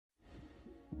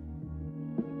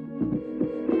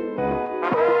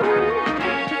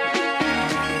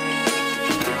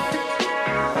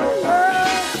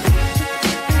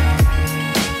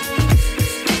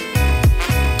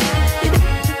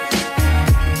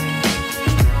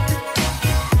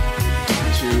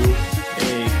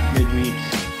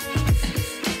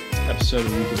episode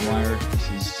of Weekend Wire.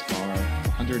 This is our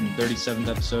 137th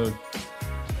episode.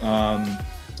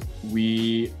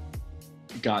 We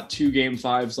got 2 Game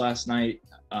 5s last night.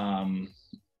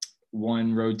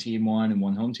 One road team won and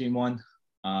one home team won.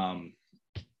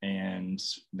 And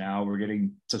now we're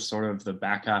getting to sort of the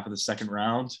back half of the second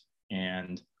round.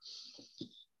 And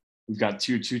we've got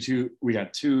two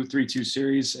 3-2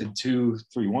 series and 2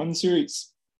 3-1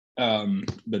 series.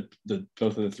 But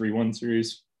both of the 3-1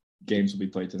 series games will be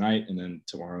played tonight, and then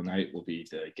tomorrow night will be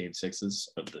the game 6s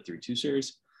of the 3-2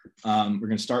 series. We're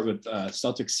going to start with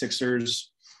Celtics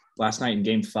Sixers last night in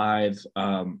game 5.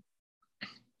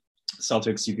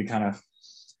 Celtics, you could kind of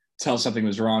tell something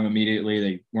was wrong immediately.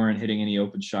 They weren't hitting any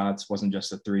open shots. Wasn't just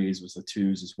the threes, was the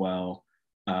twos as well.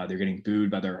 They're getting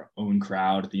booed by their own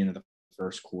crowd at the end of the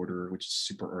first quarter, which is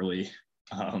super early.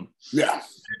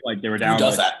 Like they were down. Who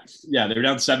does that? Yeah, they were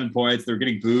down 7 points. They were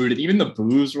getting booed, and even the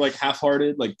boos were like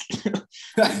half-hearted. Like the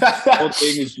whole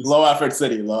thing is just low effort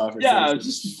city. Yeah,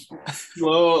 just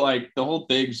low. Like the whole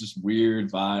thing is just weird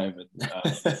vibe, and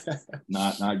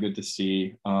not good to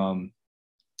see.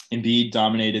 Embiid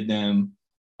dominated them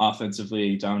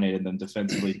offensively, dominated them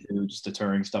defensively too, just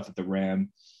deterring stuff at the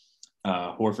rim.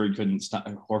 Horford couldn't stop.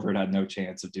 Horford had no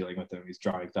chance of dealing with him. He's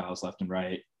drawing fouls left and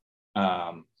right.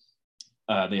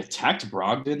 They attacked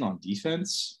Brogdon on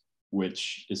defense,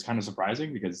 which is kind of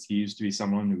surprising because he used to be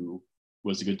someone who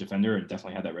was a good defender and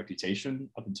definitely had that reputation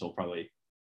up until probably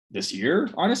this year,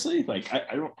 honestly. Like,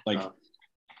 I don't like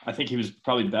 – I think he was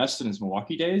probably best in his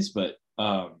Milwaukee days, but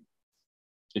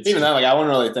it's – even then, like, I wouldn't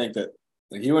really think that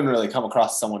 – like, he wouldn't really come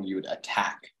across someone you would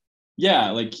attack.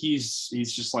 Yeah, like, he's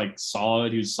just, like,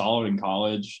 solid. He was solid in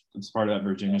college. It's part of that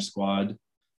Virginia squad.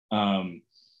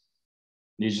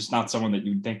 He's just not someone that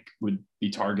you'd think would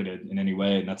be targeted in any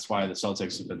way, and that's why the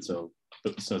Celtics have been so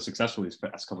successful these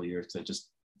past couple of years. Because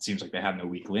it seems like they have no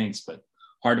weak links. But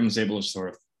Harden was able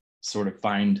to sort of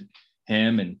find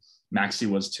him, and Maxey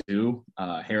was too.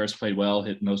 Harris played well,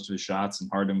 hit most of his shots,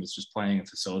 and Harden was just playing a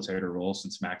facilitator role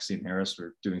since Maxey and Harris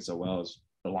were doing so well,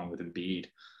 along with Embiid.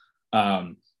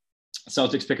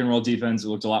 Celtics pick and roll defense, it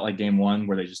looked a lot like game 1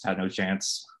 where they just had no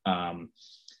chance.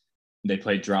 They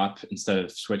played drop instead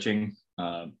of switching.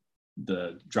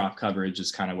 The drop coverage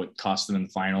is kind of what cost them in the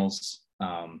finals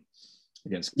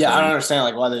against. Yeah, I don't understand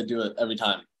like why they do it every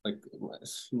time. Like,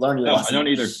 learn your lesson. I don't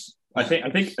either. I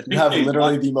think you have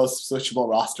literally the most switchable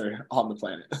roster on the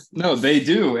planet. No, they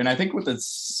do, and I think what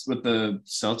the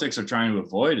Celtics are trying to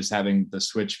avoid is having the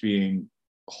switch being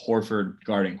Horford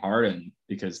guarding Harden,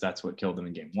 because that's what killed them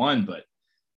in game 1. But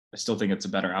I still think it's a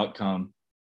better outcome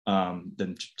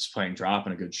than just playing drop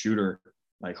and a good shooter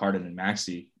like Harden and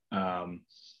Maxey.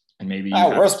 And maybe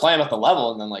we're just playing at the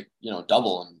level and then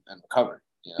double and recover.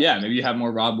 You know? Yeah, maybe you have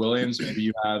more Rob Williams. Maybe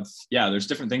you have there's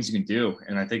different things you can do.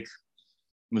 And I think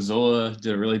Mazzola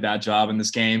did a really bad job in this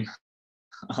game.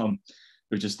 It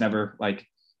was just never like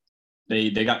they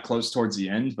got close towards the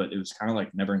end, but it was kind of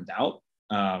like never in doubt.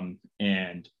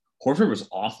 And Horford was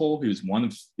awful. He was 0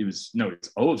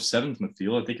 of 7 from the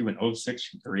field. I think he went 0 of 6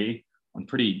 from 3 on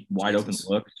pretty wide open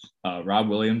looks. Rob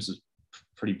Williams was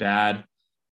pretty bad.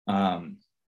 Brown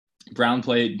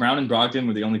and Brogdon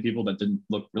were the only people that didn't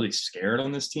look really scared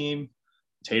on this team.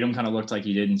 Tatum kind of looked like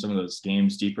he did in some of those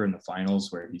games deeper in the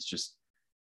finals where he's just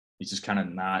kind of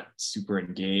not super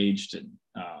engaged and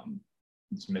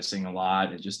he's missing a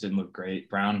lot. It just didn't look great.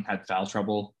 Brown had foul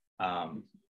trouble,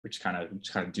 which kind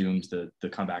of doomed the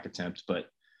comeback attempt. But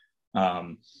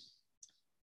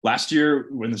last year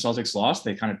when the Celtics lost,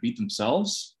 they kind of beat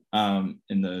themselves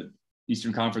in the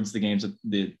Eastern Conference, the games that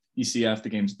the ECF, the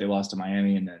games that they lost to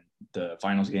Miami, and then the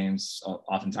finals games,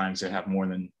 oftentimes they have more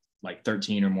than like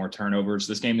 13 or more turnovers.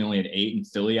 This game, they only had 8, and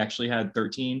Philly actually had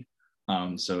 13.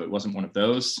 So it wasn't one of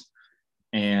those.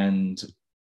 And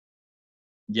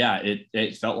yeah,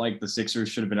 it felt like the Sixers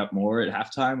should have been up more at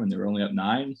halftime when they were only up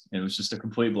 9. And it was just a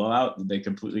complete blowout. They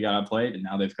completely got outplayed, and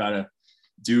now they've got to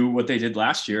do what they did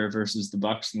last year versus the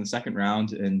Bucks in the second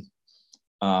round and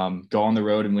go on the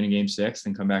road and win game 6,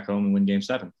 and come back home and win game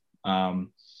 7.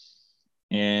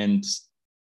 And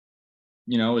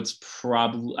it's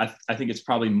probably I think it's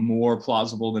probably more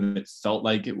plausible than it felt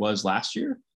like it was last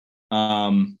year.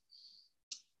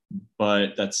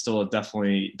 But that's still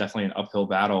definitely an uphill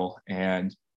battle,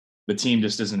 and the team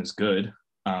just isn't as good.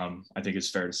 I think it's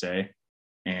fair to say,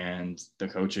 and the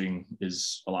coaching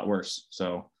is a lot worse.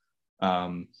 So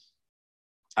I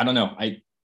don't know.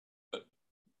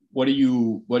 What do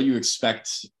you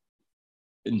expect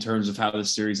in terms of how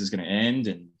this series is going to end,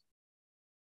 and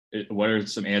what are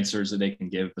some answers that they can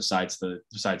give besides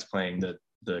playing the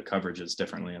coverages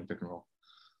differently on pick and roll?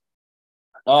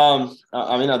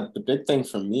 I mean, the big thing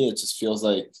for me, it just feels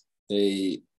like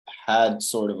they had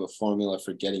sort of a formula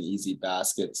for getting easy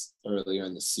baskets earlier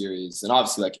in the series. And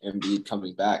obviously like Embiid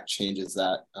coming back changes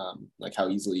that, like how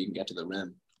easily you can get to the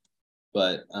rim.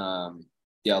 But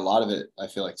yeah, a lot of it, I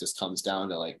feel like just comes down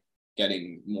to like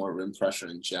getting more rim pressure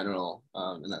in general,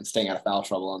 and then staying out of foul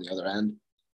trouble on the other end.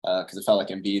 Cause it felt like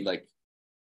Embiid, like,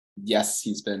 yes,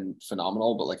 he's been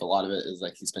phenomenal, but like a lot of it is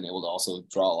like he's been able to also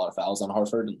draw a lot of fouls on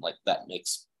Horford, and like that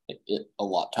makes it a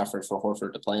lot tougher for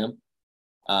Horford to play him.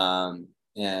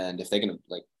 And if they can,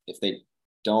 like, if they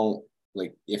don't,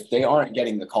 like, if they aren't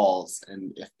getting the calls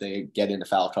and if they get into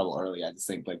foul trouble early, I just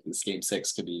think like this game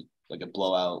 6 could be like a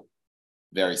blowout,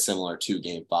 very similar to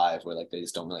game 5, where like they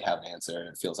just don't really have an answer. And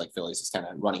it feels like Philly's just kind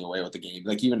of running away with the game.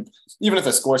 Like even if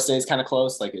the score stays kind of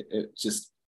close, like it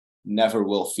just never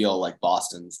will feel like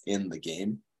Boston's in the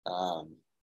game.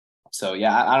 So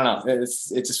yeah, I don't know.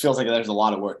 It just feels like there's a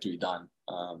lot of work to be done.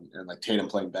 And like Tatum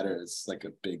playing better is like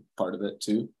a big part of it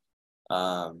too.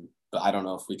 But I don't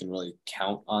know if we can really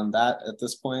count on that at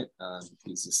this point.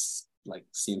 He's just like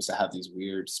seems to have these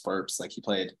weird spurts. Like he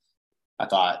played, I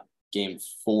thought game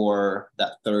 4,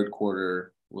 that third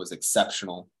quarter was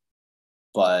exceptional,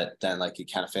 but then like he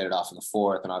kind of faded off in the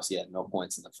fourth, and obviously he had no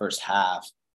points in the first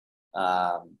half.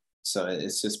 So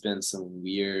it's just been some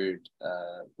weird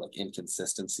like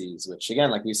inconsistencies, which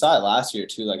again, like we saw it last year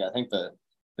too. Like I think a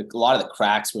lot of the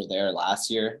cracks were there last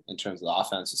year in terms of the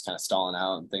offense just kind of stalling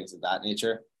out and things of that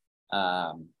nature.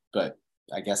 But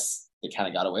I guess they kind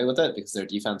of got away with it because their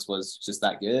defense was just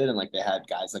that good. And like they had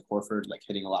guys like Horford like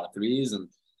hitting a lot of threes, and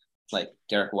like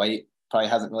Derek White probably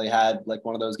hasn't really had like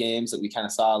one of those games that we kind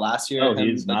of saw last year. Oh,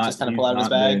 he's like, not just kind of pull out of his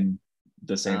bag.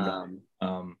 The same guy.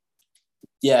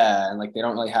 Yeah, and like they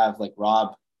don't really have like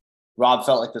Rob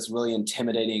felt like this really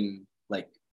intimidating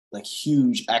like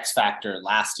huge X factor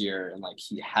last year, and like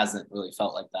he hasn't really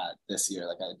felt like that this year.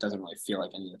 Like it doesn't really feel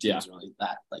like any of the teams are really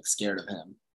that like scared of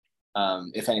him.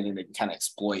 If anything, they can kind of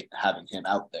exploit having him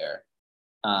out there,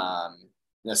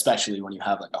 especially when you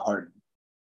have like a Harden.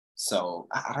 So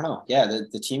I don't know. Yeah,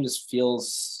 the team just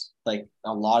feels like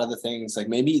a lot of the things, like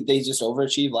maybe they just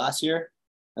overachieved last year,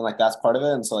 and like that's part of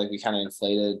it. And so like we kind of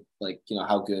inflated like, you know,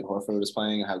 how good Horford was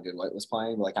playing and how good White was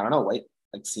playing. But like I don't know, White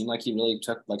like seemed like he really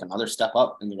took like another step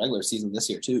up in the regular season this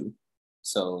year too.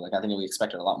 So like I think we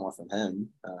expected a lot more from him.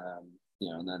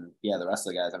 You know, and then yeah, the rest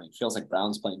of the guys, I mean, it feels like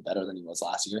Brown's playing better than he was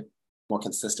last year, more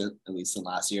consistent at least than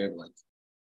last year. But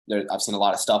like I've seen a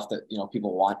lot of stuff that, you know,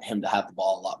 people want him to have the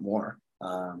ball a lot more.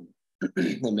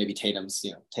 And maybe Tatum's,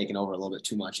 you know, taking over a little bit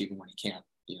too much, even when he can't,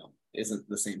 you know, isn't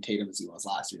the same Tatum as he was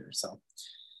last year. So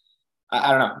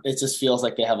I don't know. It just feels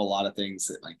like they have a lot of things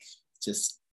that like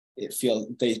just it feels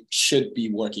they should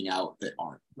be working out that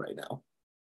aren't right now,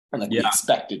 and like we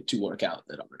expected to work out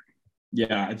that aren't.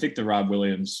 Yeah, I think the Rob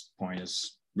Williams point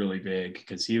is really big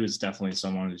because he was definitely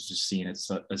someone who's just seen it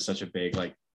as such a big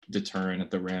like deterrent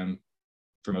at the rim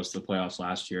for most of the playoffs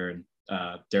last year.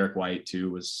 And Derek White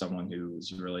too was someone who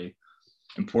was really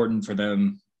important for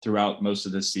them throughout most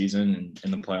of this season and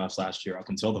in the playoffs last year up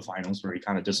until the finals where he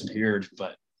kind of disappeared.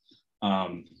 But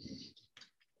and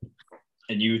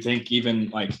you think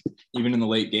even in the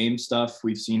late game stuff,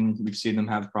 we've seen them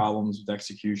have problems with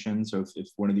execution. So if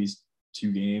one of these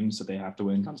 2 games that they have to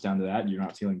win comes down to that, you're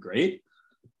not feeling great.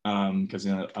 Because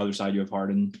on the other side you have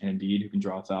Harden and Embiid who can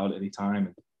draw a foul at any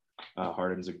time.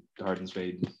 Harden's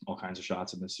made all kinds of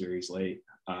shots in this series late.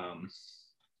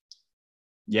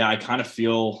 Yeah, I kind of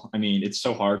feel. I mean, it's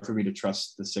so hard for me to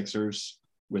trust the Sixers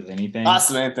with anything. That's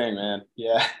the main thing, man.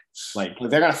 Yeah, like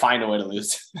they're gonna find a way to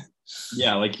lose.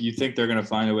 Yeah, like you think they're gonna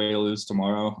find a way to lose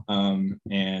tomorrow,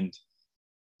 and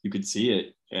you could see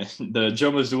it. And the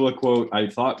Joe Mazzulla quote: "I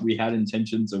thought we had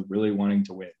intentions of really wanting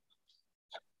to win."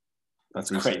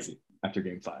 That's crazy. After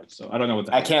Game 5, so I don't know what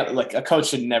that. I can't like a coach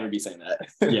should never be saying that.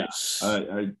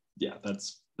 Yeah,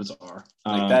 that's bizarre.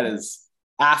 Like that is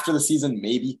after the season,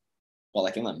 maybe. But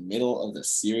like in the middle of the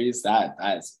series, that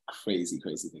is crazy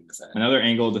thing to say. Another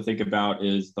angle to think about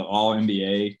is the all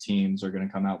NBA teams are going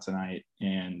to come out tonight.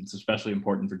 And it's especially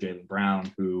important for Jaylen Brown,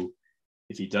 who,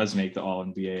 if he does make the all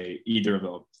NBA, either of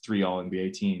the 3 all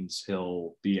NBA teams,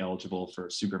 he'll be eligible for a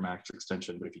Supermax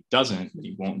extension. But if he doesn't, then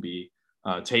he won't be.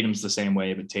 Tatum's the same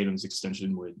way, but Tatum's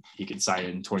extension he could sign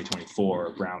in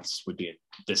 2024. Brown's would be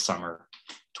this summer,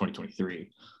 2023.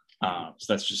 So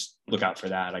that's just look out for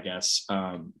that, I guess.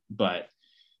 But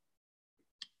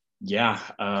yeah,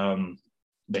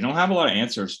 they don't have a lot of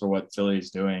answers for what Philly is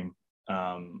doing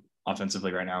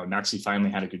offensively right now. Maxey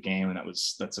finally had a good game, and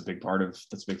that's a big part of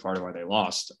why they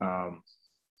lost.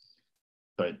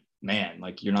 But man,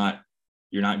 like you're not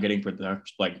getting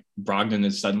production. Like Brogdon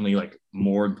is suddenly like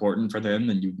more important for them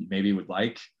than you maybe would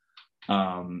like.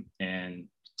 And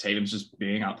Tatum's just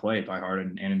being outplayed by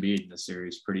Harden and Embiid in this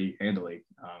series pretty handily.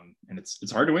 And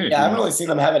it's hard to win. Yeah, I haven't really seen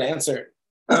them have an answer.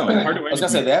 No, it's hard to win. I was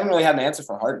going to say, they haven't really had an answer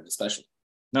for Harden, especially.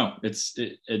 No,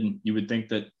 and you would think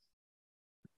that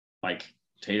like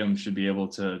Tatum should be able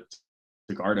to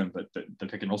guard him, but the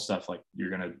pick and roll stuff, like you're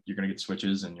gonna get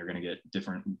switches and you're gonna get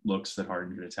different looks that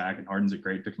Harden could attack. And Harden's a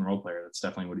great pick and roll player. That's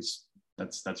definitely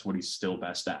what he's still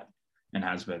best at and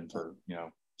has been for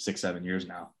 6-7 years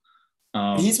now.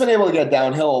 He's been able to get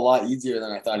downhill a lot easier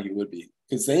than I thought he would be,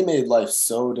 because they made life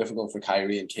so difficult for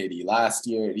Kyrie and KD last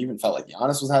year. It even felt like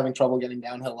Giannis was having trouble getting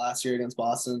downhill last year against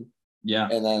Boston. Yeah.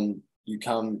 And then you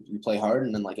play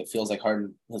Harden, and like it feels like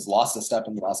Harden has lost a step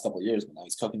in the last couple of years, but now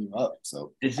he's cooking you up.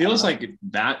 So it feels like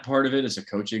that part of it is a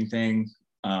coaching thing,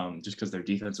 just because their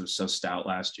defense was so stout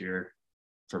last year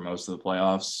for most of the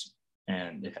playoffs,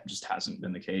 and it just hasn't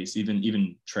been the case.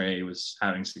 Even Trey was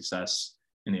having success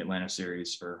in the Atlanta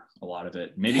series for a lot of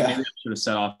it. Maybe I should have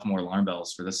set off more alarm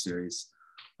bells for this series,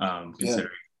 considering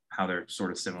how they're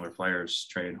sort of similar players,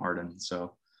 Trey and Harden.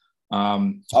 So I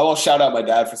will shout out my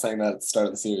dad for saying that at the start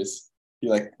of the series. He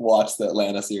watched the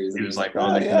Atlanta series. He was like,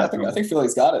 I think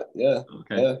Philly's got it. Yeah.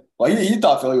 Okay. Yeah. Well, he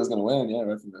thought Philly was going to win. Yeah.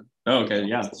 Right from then. Oh, okay.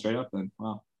 Yeah. Straight up then.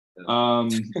 Wow. Yeah.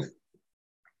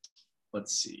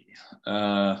 Let's see.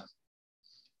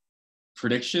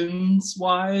 Predictions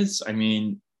wise, I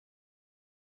mean,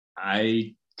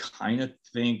 I kind of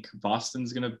think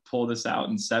Boston's going to pull this out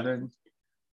in 7.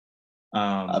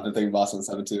 I've been thinking Boston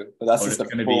 7 too, but that's just a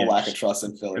full lack of trust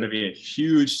in Philly. It's going to be a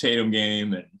huge Tatum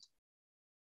game, and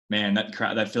man,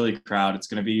 that Philly crowd, it's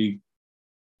going to be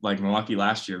like Milwaukee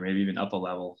last year, maybe even up a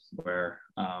level, where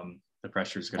the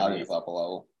pressure is going to be up a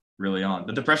level really on.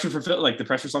 But the pressure for Philly, like the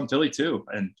pressure's on Philly too,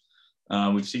 and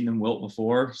we've seen them wilt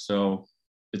before, so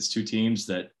it's two teams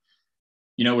that,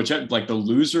 which like the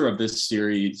loser of this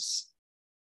series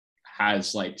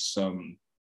has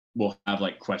will have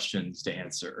like questions to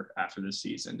answer after this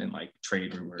season, and like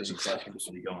trade rumors and stuff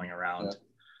will be going around.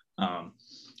 Yeah.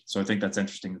 So I think that's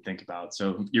interesting to think about.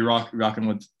 So you're rocking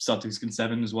with Celtics in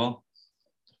 7 as well?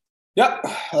 Yep.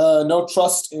 No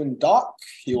trust in Doc.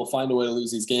 He will find a way to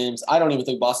lose these games. I don't even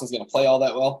think Boston's going to play all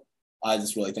that well. I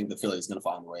just really think that Philly's going to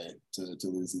find a way to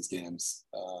lose these games.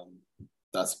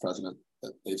 That's the precedent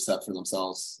that they've set for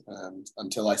themselves. And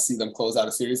until I see them close out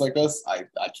a series like this, I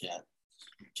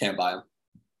can't buy them.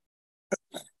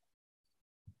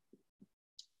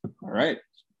 All right.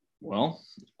 Well,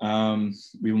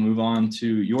 we will move on to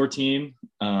your team.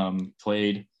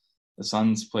 The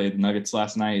Suns played the Nuggets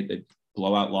last night. They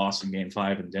blowout loss in Game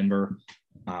 5 in Denver.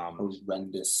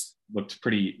 Horrendous. Looked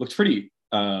pretty.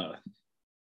 Like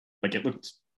it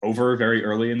looked over very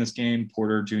early in this game.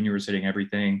 Porter Jr. was hitting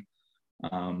everything.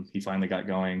 He finally got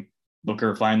going.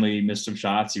 Booker finally missed some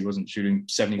shots. He wasn't shooting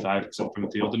 75% from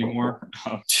the field anymore.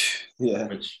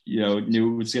 Which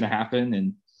knew was going to happen,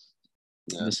 and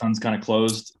the Suns kind of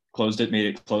closed it, made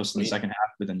it close in the second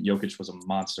half. But then Jokic was a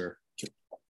monster. Can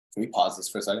we pause this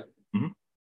for a second? Mm-hmm.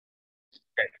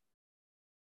 Okay,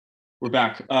 we're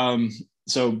back.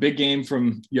 So big game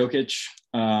from Jokic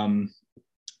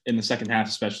in the second half,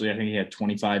 especially. I think he had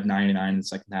 25, 9, and 9 in the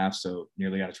second half, so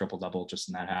nearly got a triple-double just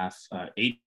in that half.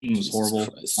 18 was horrible,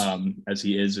 as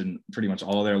he is in pretty much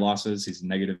all of their losses. He's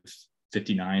negative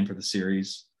 59 for the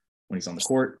series when he's on the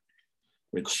court,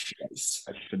 which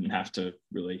I shouldn't have to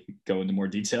really go into more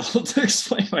detail to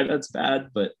explain why that's bad,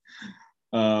 but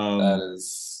that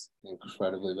is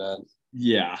incredibly bad.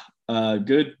 Yeah.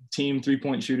 Good team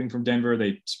 3-point shooting from Denver.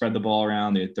 They spread the ball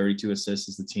around. They had 32 assists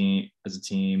as a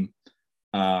team.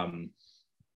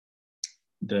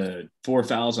 The 4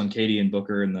 fouls on KD and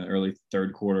Booker in the early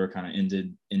third quarter kind of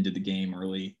ended the game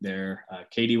early there.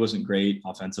 KD wasn't great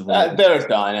offensively. They're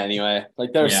done anyway.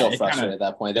 Like they're so frustrated at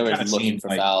that point. They were just looking for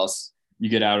fouls. You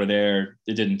get out of there,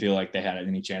 it didn't feel like they had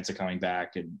any chance of coming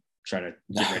back and try to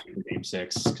get ready for Game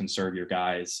 6, conserve your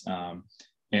guys.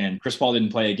 And Chris Paul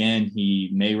didn't play again. He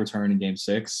may return in Game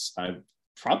 6. I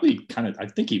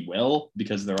think he will,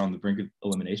 because they're on the brink of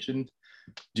elimination.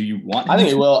 Do you want him? I think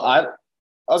he will. I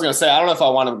was going to say, I don't know if I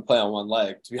want him to play on one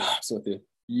leg, to be honest with you.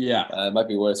 Yeah. It might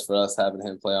be worse for us having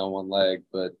him play on one leg.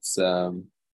 But, I don't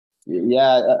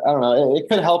know. It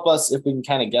could help us if we can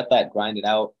kind of get that grinded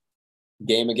out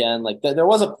game again. Like, there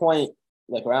was a point,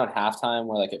 like, around halftime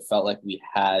where, like, it felt like we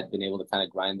had been able to kind of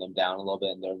grind them down a little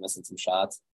bit and they were missing some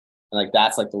shots. And, like,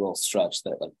 that's, like, the little stretch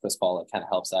that, like, Chris Paul, like, kind of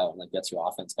helps out and, like, gets your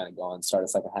offense kind of going. Start the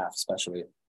second half, especially,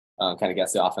 kind of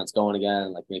gets the offense going again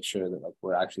and, like, make sure that, like,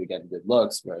 we're actually getting good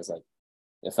looks. Whereas, like,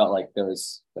 it felt like there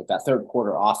was like that third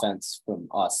quarter offense from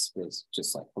us was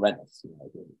just like horrendous.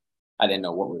 I didn't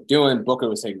know what we were doing. Booker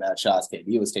was taking bad shots.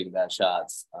 KD was taking bad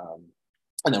shots.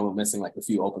 And then we're missing like a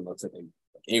few open looks that they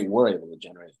were able to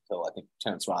generate until I think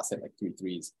Terrence Ross hit like 3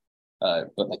 threes.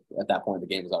 But like at that point, the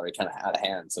game was already kind of out of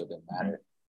hand, so it didn't matter.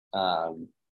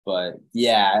 But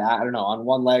yeah, I don't know. On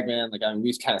one leg, man, like I mean,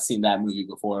 we've kind of seen that movie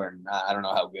before, and I don't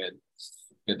know how good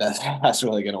that's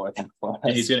really going to work out for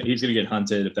us. Yeah, he's gonna get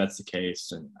hunted if that's the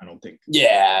case, and I don't think.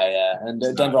 Yeah, and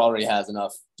Denver already has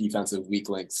enough defensive weak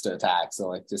links to attack, so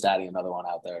like just adding another one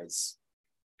out there is,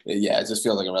 yeah, it just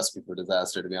feels like a recipe for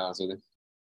disaster, to be honest with you.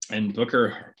 And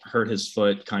Booker hurt his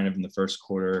foot kind of in the first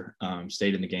quarter,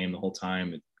 stayed in the game the whole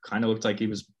time. It kind of looked like he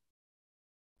was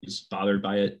bothered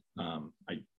by it. I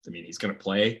mean, he's going to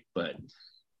play, but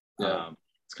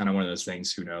it's kind of one of those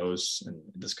things. Who knows? And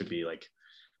this could be like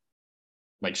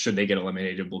should they get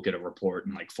eliminated, we'll get a report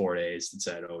in like 4 days that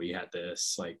said, oh, he had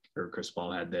this, like, or Chris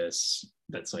Paul had this.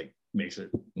 That's like makes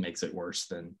it worse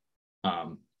than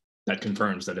that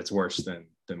confirms that it's worse than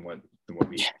what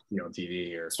we see on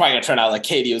TV. Or it's probably gonna turn out like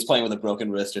KD was playing with a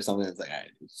broken wrist or something. It's like,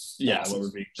 what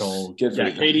we're being told.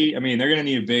 KD. I mean, they're gonna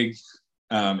need a big.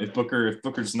 If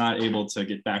Booker's not able to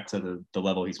get back to the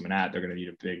level he's been at, they're gonna need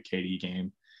a big KD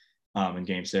game in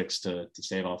Game 6 to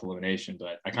stave off elimination.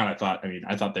 But I kind of thought. I mean,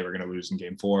 I thought they were gonna lose in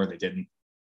Game 4. They didn't.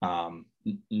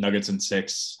 Nuggets in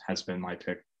 6 has been my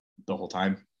pick the whole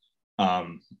time.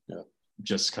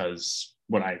 Just because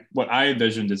what I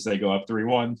envisioned is they go up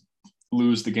 3-1.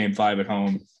 Lose the Game 5 at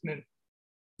home, and then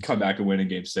come back and win in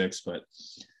Game 6. But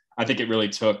I think it really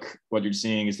took what you're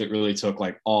seeing is it really took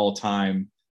like all-time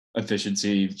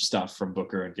efficiency stuff from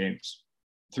Booker in Games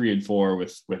 3 and 4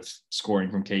 with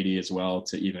scoring from KD as well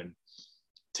to even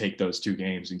take those 2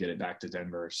 games and get it back to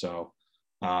Denver. So,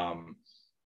 and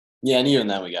even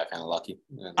then we got kind of lucky.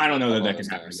 I don't know that can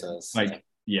happen. So that's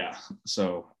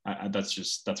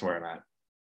where I'm at.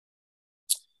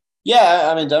 Yeah,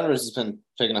 I mean, Denver's has been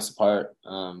picking us apart.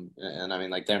 And I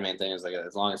mean, like, their main thing is, like,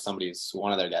 as long as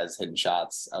one of their guys hitting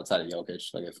shots outside of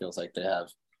Jokic, like, it feels like they have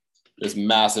this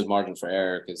massive margin for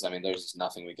error because, I mean, there's just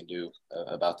nothing we can do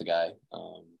about the guy.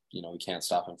 We can't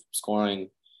stop him from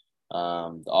scoring. The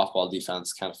off-ball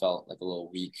defense kind of felt like a little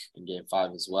weak in Game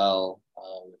 5 as well,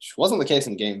 which wasn't the case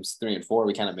in Games 3 and 4.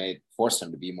 We kind of forced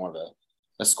him to be more of a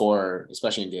scorer,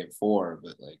 especially in Game 4,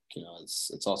 but like,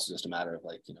 it's also just a matter of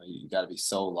like, you got to be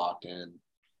so locked in,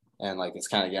 and like it's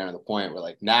kind of getting to the point where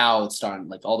like now it's starting,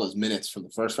 like all those minutes from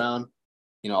the first round,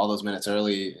 all those minutes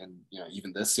early, and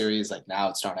even this series, like now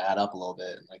it's starting to add up a little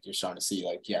bit, and like you're starting to see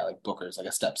like Booker's like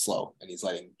a step slow, and he's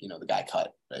letting the guy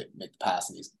cut, right, make the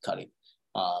pass, and he's cutting.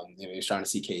 You're starting to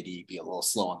see KD be a little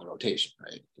slow on the rotation,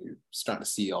 right? You're starting to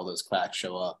see all those cracks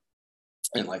show up,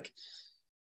 and like.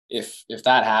 If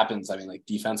that happens, I mean, like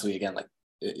defensively again, like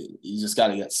you just got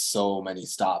to get so many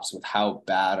stops with how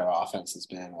bad our offense has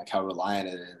been, like how reliant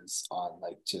it is on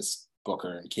like just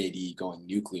Booker and KD going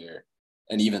nuclear,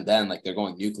 and even then, like they're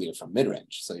going nuclear from mid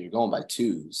range, so you're going by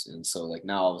 2s, and so like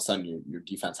now all of a sudden your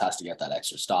defense has to get that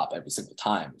extra stop every single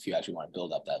time if you actually want to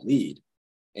build up that lead,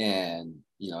 and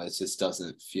it just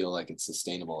doesn't feel like it's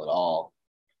sustainable at all.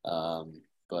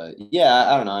 But yeah,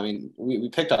 I don't know. I mean, we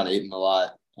picked on Ayton a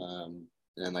lot.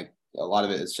 And like a lot of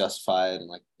it is justified, and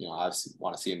like I obviously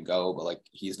want to see him go, but like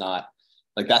he's not,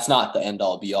 like that's not the end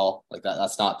all be all, like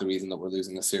that's not the reason that we're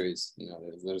losing the series.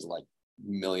 There's like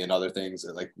a million other things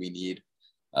that like we need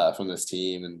from this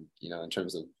team, and in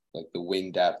terms of like the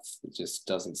wing depth, it just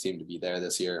doesn't seem to be there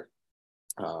this year.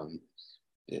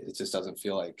 It just doesn't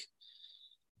feel like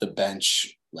the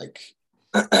bench like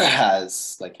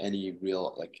has like any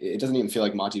real, like it doesn't even feel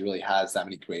like Monty really has that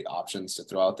many great options to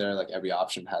throw out there. Like every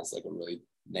option has like a really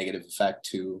negative effect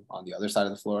too on the other side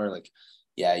of the floor. Like,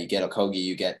 yeah, you get Okogie,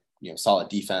 you get solid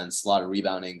defense, a lot of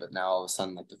rebounding, but now all of a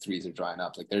sudden like the threes are drying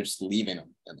up. Like they're just leaving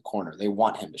him in the corner. They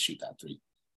want him to shoot that 3,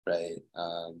 right?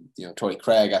 Torrey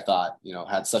Craig, I thought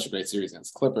had such a great series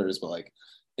against Clippers, but like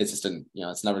it's just didn't,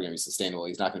 it's never going to be sustainable.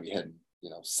 He's not going to be hitting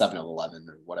 7 of 11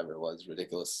 or whatever it was,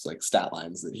 ridiculous like stat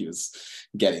lines that he was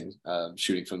getting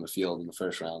shooting from the field in the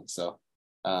first round. So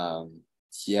a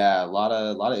lot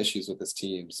of issues with this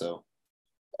team. So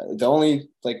the only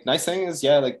like nice thing is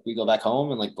like we go back home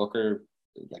and like Booker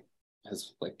like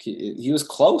has like he was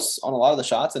close on a lot of the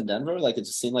shots in Denver. Like it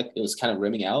just seemed like it was kind of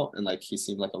rimming out, and like he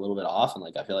seemed like a little bit off, and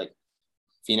like I feel like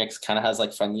Phoenix kind of has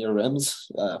like friendlier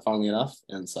rims, funnily enough,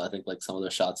 and so I think like some of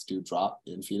those shots do drop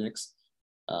in Phoenix.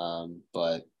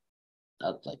 But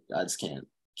I just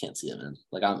can't see it, man.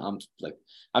 Like I'm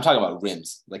talking about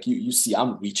rims. Like you see,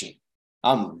 I'm reaching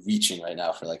right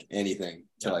now for like anything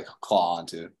to like claw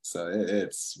onto. So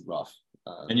it's rough.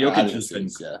 And Jokic has been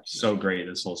so great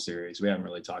this whole series. We haven't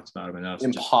really talked about him enough.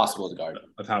 Impossible to guard.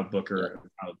 Of how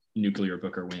nuclear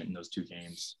Booker went in those 2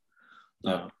 games.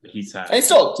 He's had. And he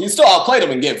still outplayed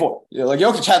him in game 4. Like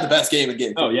Jokic had the best game in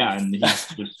game 4. Oh yeah, and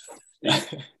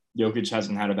Jokic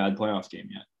hasn't had a bad playoff game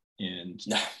yet, and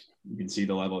you can see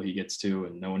the level he gets to,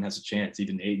 and no one has a chance.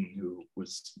 Even Ayton, who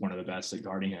was one of the best at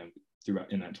guarding him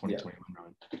throughout in that 2021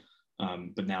 run.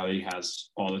 But now he has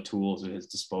all the tools at his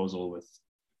disposal with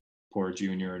Porter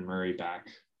Jr. and Murray back.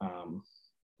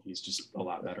 He's just a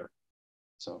lot better.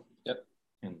 So,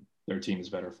 and their team is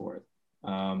better for it.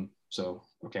 So,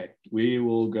 okay, we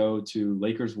will go to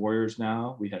Lakers Warriors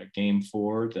now. We had a game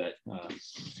 4 that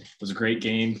was a great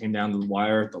game, came down to the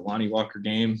wire. The Lonnie Walker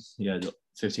game, he had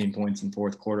 15 points in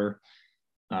fourth quarter.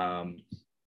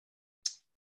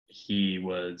 They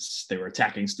were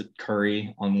attacking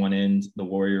Curry on one end. The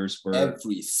Warriors were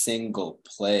every single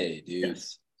play, dude.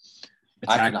 Yes.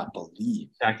 I cannot believe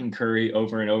attacking Curry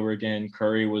over and over again.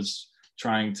 Curry was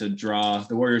trying to draw.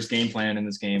 The Warriors' game plan in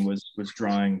this game was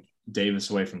drawing Davis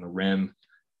away from the rim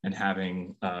and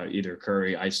having either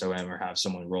Curry ISO him or have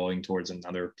someone rolling towards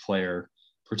another player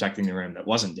protecting the rim that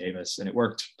wasn't Davis, and it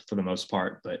worked for the most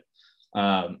part. But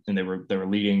and they were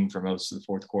leading for most of the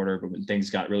fourth quarter, but when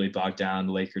things got really bogged down,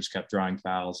 the Lakers kept drawing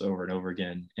fouls over and over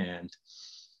again, and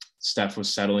Steph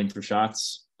was settling for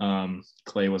shots.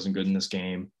 Clay wasn't good in this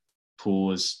game. Poole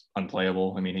was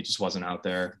unplayable. I mean, he just wasn't out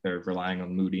there. They're relying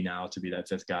on Moody now to be that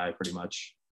fifth guy pretty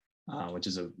much, which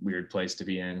is a weird place to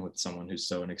be in with someone who's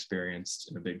so inexperienced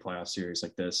in a big playoff series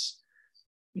like this.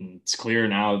 And it's clear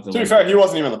now. To be fair, he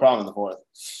wasn't even the problem in the fourth.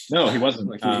 No, he wasn't.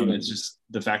 It's just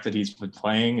the fact that he's been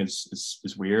playing is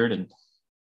weird. And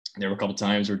there were a couple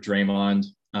times where Draymond,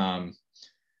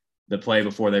 the play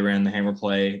before they ran the hammer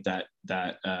play that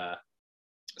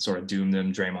sort of doomed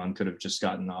them. Draymond could have just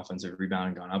gotten an offensive rebound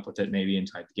and gone up with it maybe and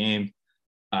tied the game.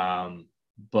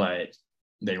 But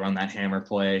they run that hammer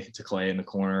play to Clay in the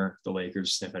corner. The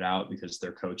Lakers sniff it out because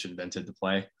their coach invented the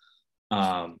play.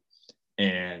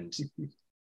 And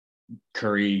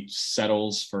Curry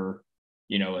settles for,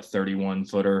 a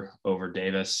 31-footer over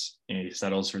Davis, and he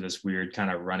settles for this weird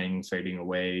kind of running, fading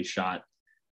away shot.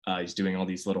 He's doing all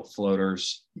these little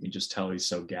floaters. You can just tell he's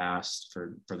so gassed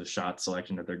for the shot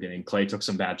selection that they're getting. Clay took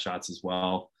some bad shots as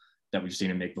well that we've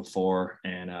seen him make before,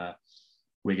 and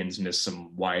Wiggins missed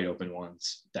some wide open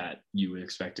ones that you would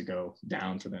expect to go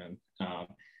down for them.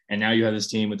 And now you have this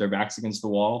team with their backs against the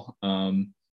wall,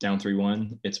 down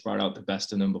 3-1. It's brought out the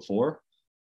best in them before.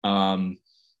 And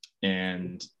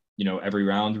every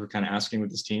round we're kind of asking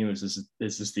with this team, is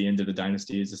this the end of the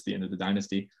dynasty? Is this the end of the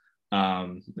dynasty?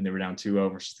 When they were down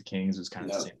 2-0 versus the Kings, it was kind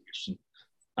of the same question.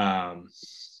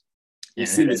 You've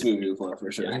seen this movie before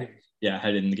for sure. Yeah,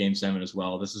 headed into Game 7 as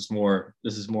well. This is more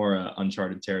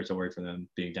uncharted territory for them,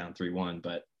 being down 3-1.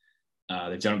 But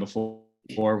they've done it before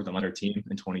with another team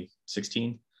in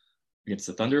 2016 against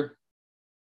the Thunder.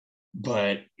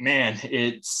 But man,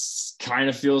 it's kind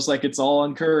of feels like it's all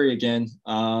on Curry again.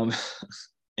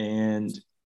 And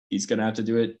he's going to have to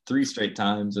do it 3 straight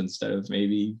times instead of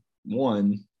maybe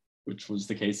 1, which was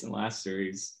the case in last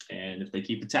series. And if they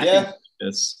keep attacking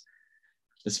this,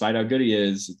 despite how good he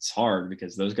is, it's hard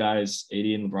because those guys, AD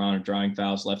and LeBron, are drawing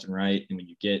fouls left and right. And when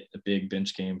you get a big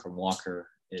bench game from Walker,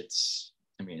 it's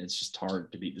just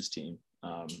hard to beat this team.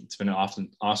 It's been an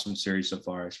awesome series so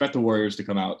far. I expect the Warriors to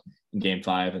come out in Game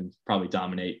 5 and probably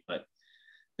dominate, but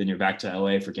then you're back to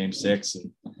LA for Game 6.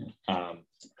 And,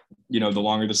 the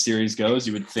longer the series goes,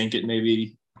 you would think it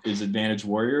maybe is advantage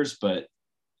Warriors, but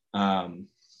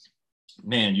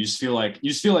man, you just feel like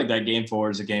that Game 4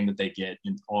 is a game that they get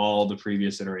in all the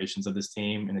previous iterations of this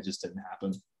team, and it just didn't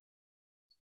happen.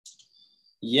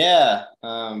 Yeah,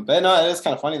 but no, it is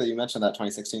kind of funny that you mentioned that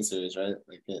 2016 series, right?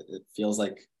 Like it feels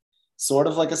like sort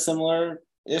of like a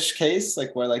similar-ish case,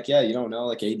 like where you don't know,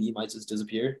 like AD might just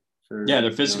disappear.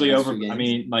 They're physically over. I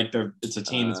mean, it's a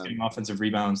team that's getting offensive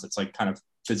rebounds that's like kind of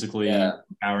physically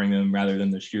empowering them rather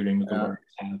than the shooting that the Warriors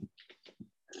have.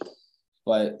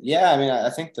 But yeah, I mean, I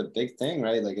think the big thing,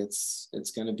 right? Like it's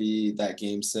going to be that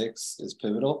Game 6 is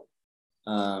pivotal.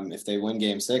 If they win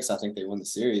Game 6, I think they win the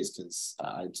series because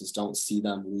I just don't see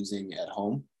them losing at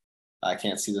home. I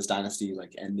can't see this dynasty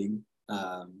ending.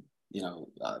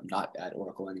 Not at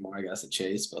Oracle anymore, I guess at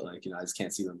Chase, but I just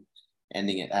can't see them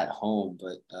ending it at home.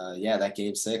 But that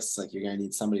Game 6, you're gonna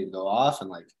need somebody to go off,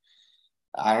 and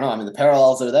I don't know. I mean, the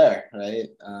parallels are there, right?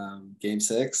 Game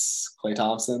 6, Klay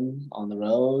Thompson on the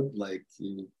road,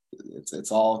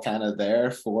 it's all kind of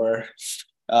there for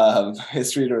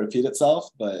history to repeat itself.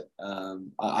 But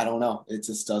I don't know. It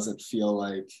just doesn't feel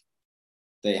like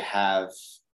they have.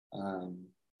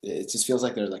 It just feels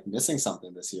like they're missing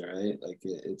something this year, right?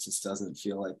 It just doesn't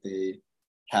feel like they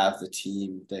have the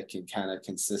team that can kind of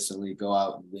consistently go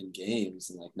out and win games.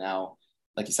 And now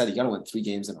like you said, you got to win 3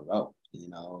 games in a row,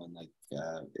 and like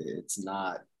it's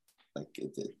not like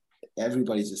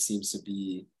everybody just seems to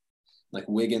be like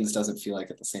Wiggins doesn't feel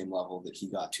like at the same level that he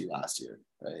got to last year,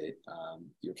 right?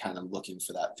 You're kind of looking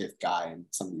for that 5th guy in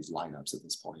some of these lineups at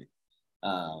this point.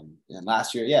 And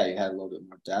last year, yeah, you had a little bit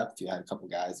more depth. You had a couple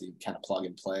guys that you kind of plug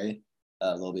and play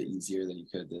a little bit easier than you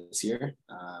could this year.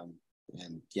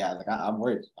 And yeah, like I'm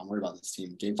worried. I'm worried about this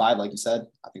team. Game 5, like you said,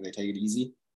 I think they take it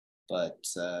easy. But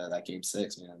that Game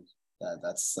 6, man,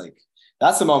 that's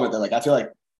the moment that like I feel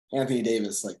like Anthony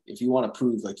Davis, like if you want to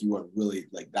prove like you are really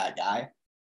like that guy,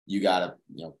 you gotta,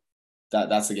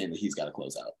 that's the game that he's got to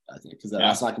close out, I think, because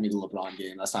that's not gonna be the LeBron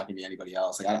game. That's not gonna be anybody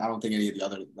else. Like I don't think any of the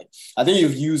other, like I think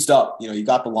you've used up. You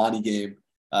got the Lonnie game,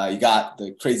 you got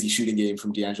the crazy shooting game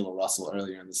from D'Angelo Russell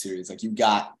earlier in the series. Like you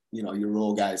got, your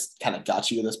role guys kind of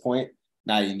got you to this point.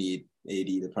 Now you need AD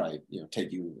to probably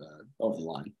take you over the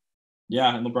line.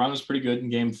 Yeah, and LeBron was pretty good in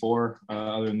Game 4.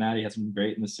 Other than that, he hasn't been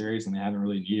great in the series, and they haven't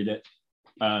really needed it.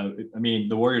 I mean,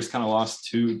 the Warriors kind of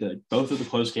lost both of the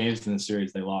close games in the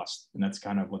series. They lost, and that's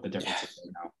kind of what the difference is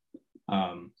right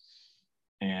now.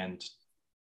 And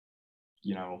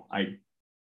I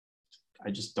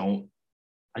just don't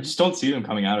see them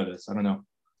coming out of this. I don't know.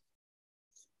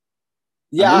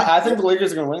 Yeah, I think the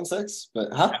Lakers are going to win 6, but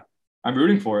yeah, I'm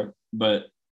rooting for it, but.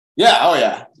 Yeah. Oh,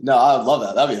 yeah. No, I would love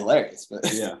that. That'd be hilarious. But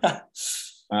yeah. I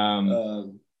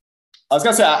was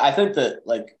gonna say I think that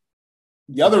like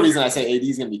the other reason I say AD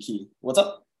is gonna be key. What's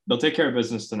up? They'll take care of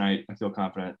business tonight. I feel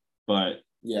confident. But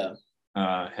yeah,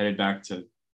 headed back to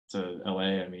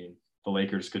LA. I mean, the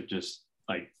Lakers could just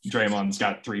like Draymond's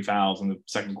got 3 fouls in the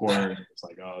second quarter, and it's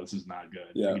like, oh, this is not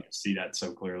good. Yeah, you can see that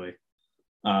so clearly.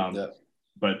 But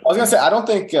I was gonna say I don't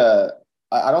think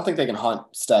they can hunt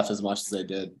Steph as much as they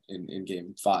did in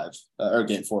Game 5 or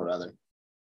Game 4 rather.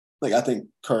 Like I think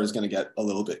Kerr is going to get a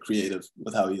little bit creative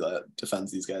with how he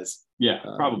defends these guys. Yeah,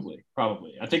 probably.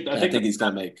 I think he's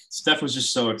going to make. Steph was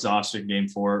just so exhausted in Game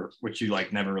 4, which you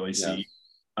like never really see.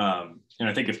 And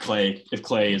I think if Clay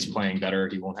is playing better,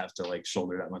 he won't have to like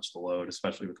shoulder that much of the load,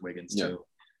 especially with Wiggins too.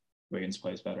 Wiggins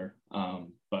plays better.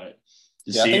 But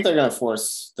I think they're going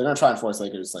to try and force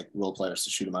Lakers like role players to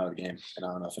shoot them out of the game, and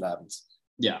I don't know if it happens.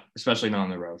 Yeah, especially not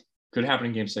on the road. Could happen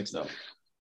in Game 6 though.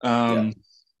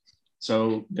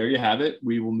 So there you have it.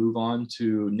 We will move on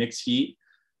to Knicks Heat.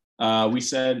 We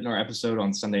said in our episode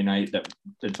on Sunday night that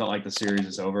it felt like the series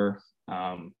is over,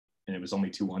 and it was only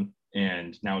 2-1,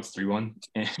 and now it's 3-1,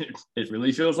 and it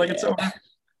really feels like it's over.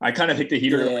 I kind of think the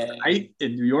Heat are tonight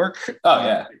in New York.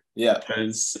 Oh yeah.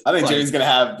 Because I think Jimmy's gonna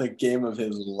have the game of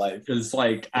his life. Because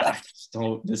I just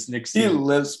don't. This Knicks team, he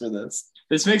lives for this.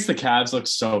 This makes the Cavs look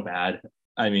so bad.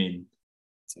 I mean,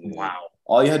 wow.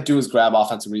 All you had to do was grab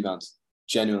offensive rebounds.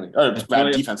 Genuinely, or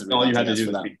grab defensive rebounds. All you had to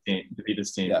do was beat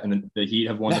this team. And then the Heat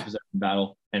have won the possession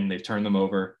battle, and they've turned them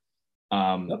over.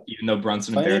 Even though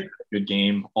Brunson and Barrett had a good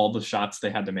game, all the shots they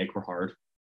had to make were hard.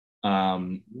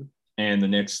 And the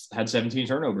Knicks had 17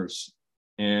 turnovers.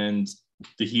 And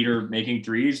the Heat are making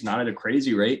threes, not at a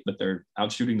crazy rate, but they're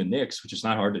outshooting the Knicks, which is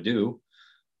not hard to do.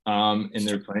 And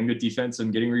they're playing good defense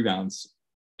and getting rebounds.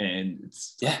 And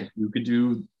it's if you could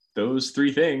do those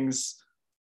 3 things,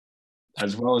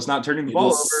 as well as not turning the ball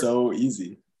over, so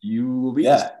easy. You will beat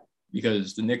this,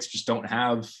 because the Knicks just don't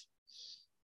have.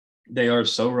 They are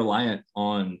so reliant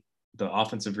on the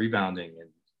offensive rebounding and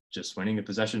just winning the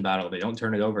possession battle. They don't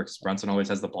turn it over because Brunson always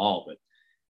has the ball, but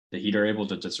the Heat are able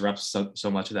to disrupt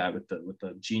so much of that with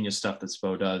the genius stuff that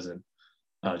Spo does, and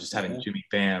just having Jimmy,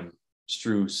 Bam,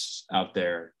 Strus out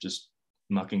there just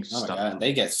mucking stuff. God.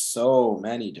 They get so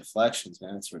many deflections,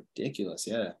 man. It's ridiculous.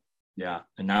 Yeah,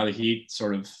 and now the Heat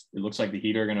it looks like the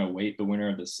Heat are going to await the winner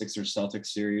of the Sixers-Celtics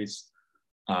series.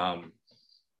 I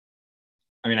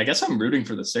mean, I guess I'm rooting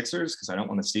for the Sixers because I don't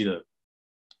want to see the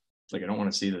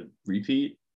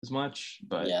repeat as much.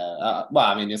 But well,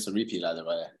 I mean, it's a repeat either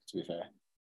way, to be fair.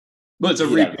 Well, it's a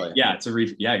repeat. Yeah, it's a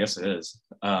repeat. Yeah, I guess it is.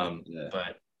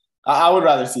 But I would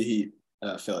rather see Heat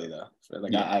Philly though.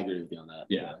 I agree with you on that.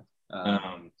 Yeah.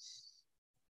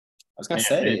 I was gonna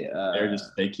say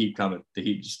they keep coming. The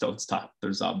Heat just don't stop.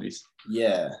 They're zombies.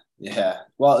 Yeah.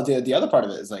 Well, the other part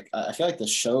of it is like I feel like this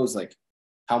shows like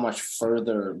how much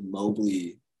further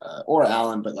Mobley or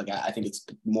Allen, but like I think it's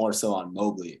more so on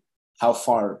Mobley, how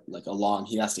far like along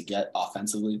he has to get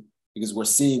offensively, because we're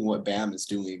seeing what Bam is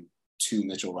doing to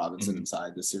Mitchell Robinson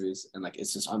inside the series, and like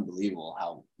it's just unbelievable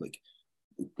how like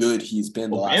good he's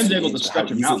been. Bam's able to stretch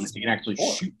him out. He can actually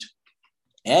shoot,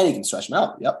 and he can stretch him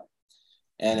out. Yep.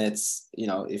 And it's,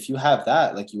 if you have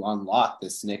that, like you unlock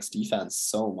this Knicks defense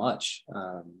so much.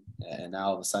 And now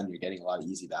all of a sudden you're getting a lot of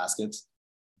easy baskets.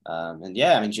 And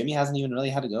I mean, Jimmy hasn't even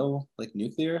really had to go like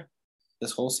nuclear.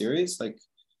 this whole series. Like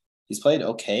he's played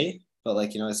okay, but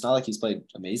like, it's not like he's played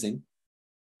amazing.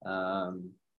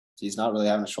 He's not really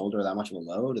having to shoulder that much of a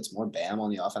load. It's more Bam on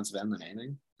the offensive end than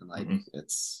anything. And like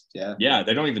it's Yeah,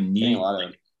 they don't even need a lot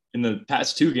of in the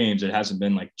past 2 games, it hasn't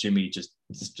been like Jimmy just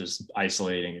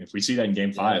isolating. And if we see that in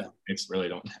game 5, Knicks really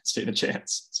don't stand a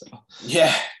chance. So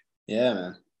yeah,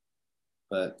 man.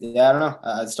 But yeah, I don't know.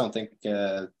 I just don't think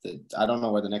I don't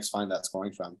know where the Knicks find that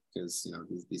scoring from because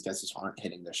these guys just aren't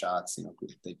hitting their shots.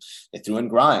 They threw in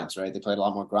Grimes, right? They played a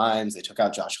lot more Grimes. They took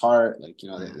out Josh Hart. Like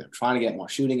they're trying to get more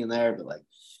shooting in there, but like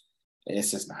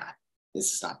it's just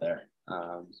not there.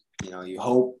 You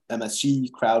hope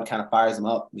MSG crowd kind of fires them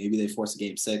up. Maybe they force a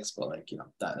game 6, but like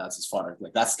that's as far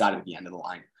like that's got to be the end of the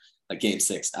line. Like game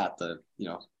 6 at the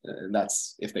and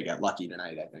that's if they get lucky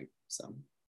tonight. I think so.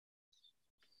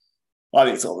 I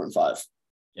think it's over in 5.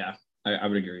 Yeah, I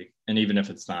would agree. And even if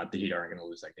it's not, the Heat aren't going to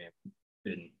lose that game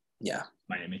in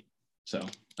Miami. So,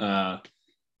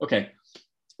 okay.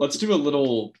 Let's do a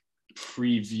little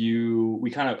preview. We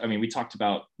talked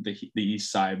about the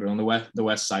East side, but on the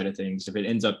West side of things, if it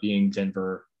ends up being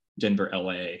Denver,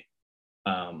 LA,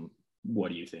 what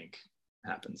do you think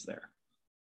happens there?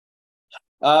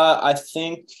 I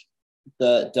think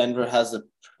that Denver has a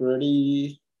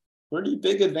pretty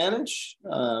big advantage.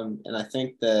 And I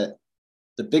think that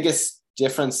the biggest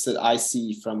difference that I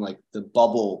see from like the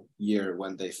bubble year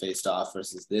when they faced off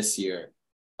versus this year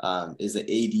is that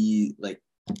AD, like,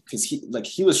 because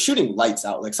he was shooting lights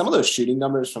out. Like some of those shooting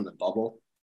numbers from the bubble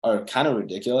are kind of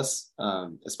ridiculous,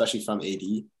 especially from AD.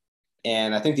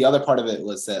 And I think the other part of it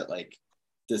was that like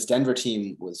this Denver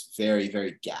team was very,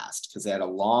 very gassed because they had a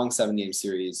long 7-game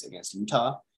series against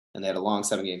Utah and they had a long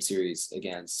 7-game series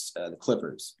against the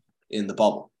Clippers in the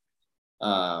bubble.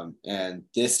 And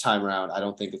this time around, I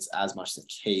don't think it's as much the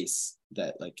case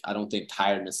that like, I don't think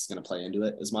tiredness is going to play into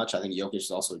it as much. I think Jokic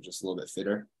is also just a little bit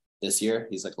fitter this year.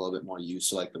 He's like a little bit more used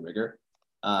to like the rigor.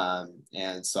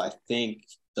 And so I think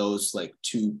those like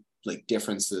 2 like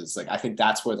differences, like I think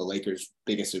that's where the Lakers'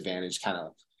 biggest advantage kind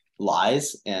of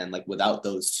lies. And like without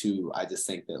those 2, I just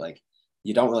think that like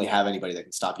you don't really have anybody that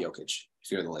can stop Jokic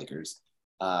if you're the Lakers.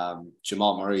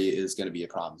 Jamal Murray is going to be a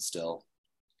problem still.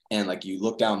 And like you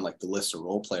look down like the list of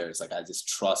role players, like I just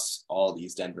trust all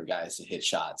these Denver guys to hit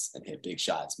shots and hit big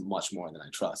shots much more than I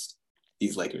trust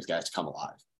these Lakers guys to come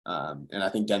alive. And I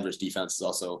think Denver's defense has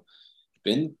also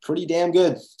been pretty damn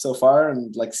good so far.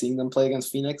 And like seeing them play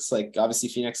against Phoenix, like obviously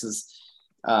Phoenix's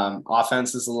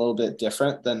offense is a little bit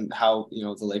different than how,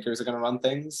 the Lakers are going to run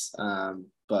things.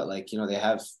 But like,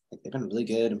 they've been really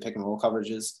good in pick and roll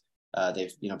coverages.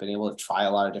 They've, been able to try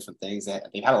a lot of different things.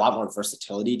 They've had a lot more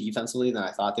versatility defensively than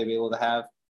I thought they'd be able to have.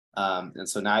 And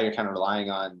so now you're kind of relying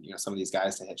on, some of these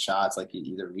guys to hit shots like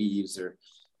either Reeves or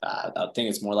I think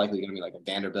it's more likely going to be like a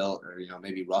Vanderbilt or,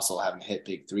 maybe Russell having to hit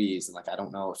big threes. And like, I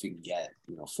don't know if you can get,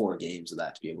 4 games of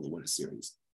that to be able to win a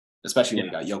series, especially when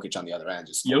you got Jokic on the other end.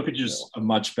 Jokic is a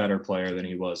much better player than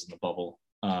he was in the bubble.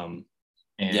 And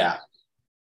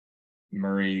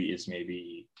Murray is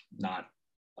maybe not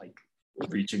like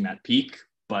reaching that peak,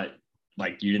 but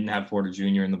like you didn't have Porter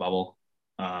Jr. in the bubble.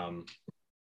 And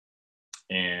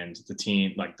the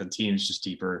team's just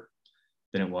deeper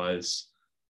than it was.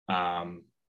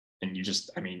 And you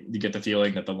get the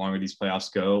feeling that the longer these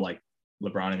playoffs go, like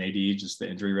LeBron and AD, just the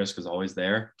injury risk is always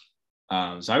there.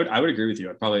 So I would agree with you.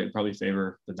 I'd probably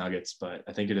favor the Nuggets, but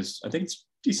I think it's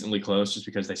decently close just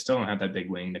because they still don't have that big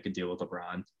wing that could deal with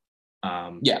LeBron.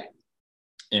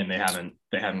 And they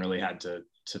haven't really had to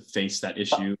face that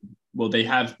issue. Well, they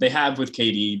have with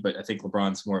KD, but I think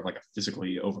LeBron's more of like a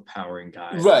physically overpowering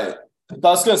guy. Right. But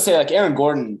I was going to say, like, Aaron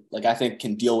Gordon, like, I think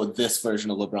can deal with this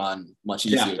version of LeBron much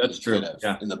easier than he could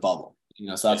have in the bubble.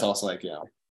 So that's also like, I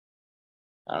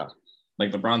don't know.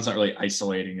 Like, LeBron's not really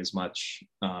isolating as much.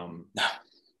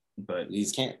 But he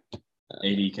can't.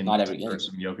 AD can not every do game.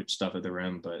 some Jokic stuff at the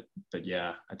rim, but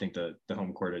yeah, I think the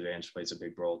home court advantage plays a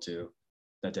big role too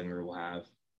that Denver will have.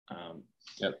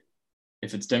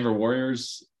 If it's Denver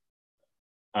Warriors,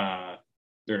 or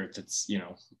if it's,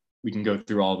 we can go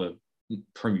through all the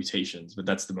permutations, but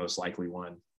that's the most likely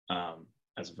one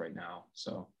as of right now.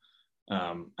 So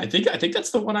I think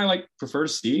that's the one I like prefer to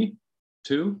see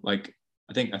too. Like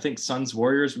I think Suns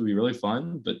Warriors would be really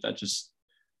fun, but that just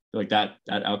feel like that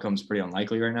outcome's pretty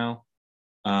unlikely right now.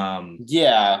 I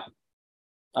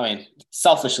mean,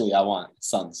 selfishly, I want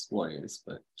Suns Warriors,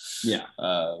 but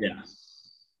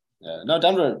no,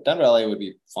 Denver LA would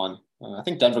be fun. I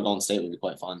think Denver Golden State would be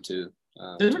quite fun too.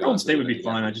 Denver Golden State would be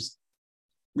fun.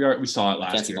 We saw it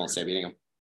last year. Can't see Golden State beating them.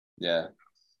 Yeah.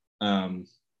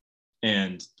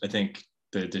 And I think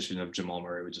the addition of Jamal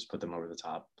Murray would just put them over the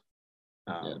top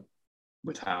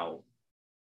with how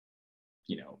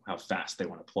how fast they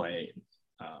want to play.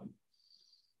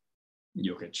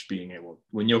 Jokic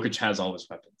when Jokic has all his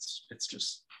weapons, it's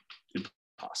just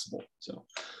impossible. So,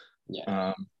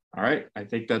 yeah. All right. I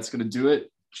think that's going to do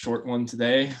it. Short one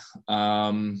today.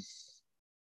 I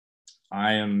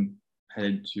am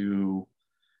headed to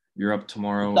Europe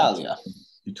tomorrow, Italia.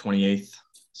 the 28th.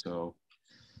 So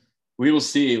we will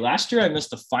see. Last year, I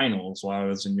missed the finals while I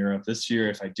was in Europe. This year,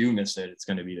 if I do miss it, it's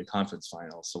going to be the conference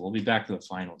finals. So we'll be back to the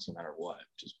finals no matter what.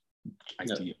 Just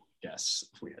ideal, yes.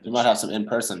 If we had might have some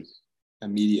in-person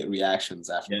immediate reactions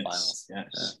after the finals.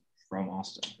 Yes, from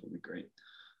Austin. It would be great.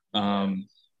 So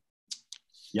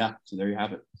there you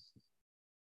have it.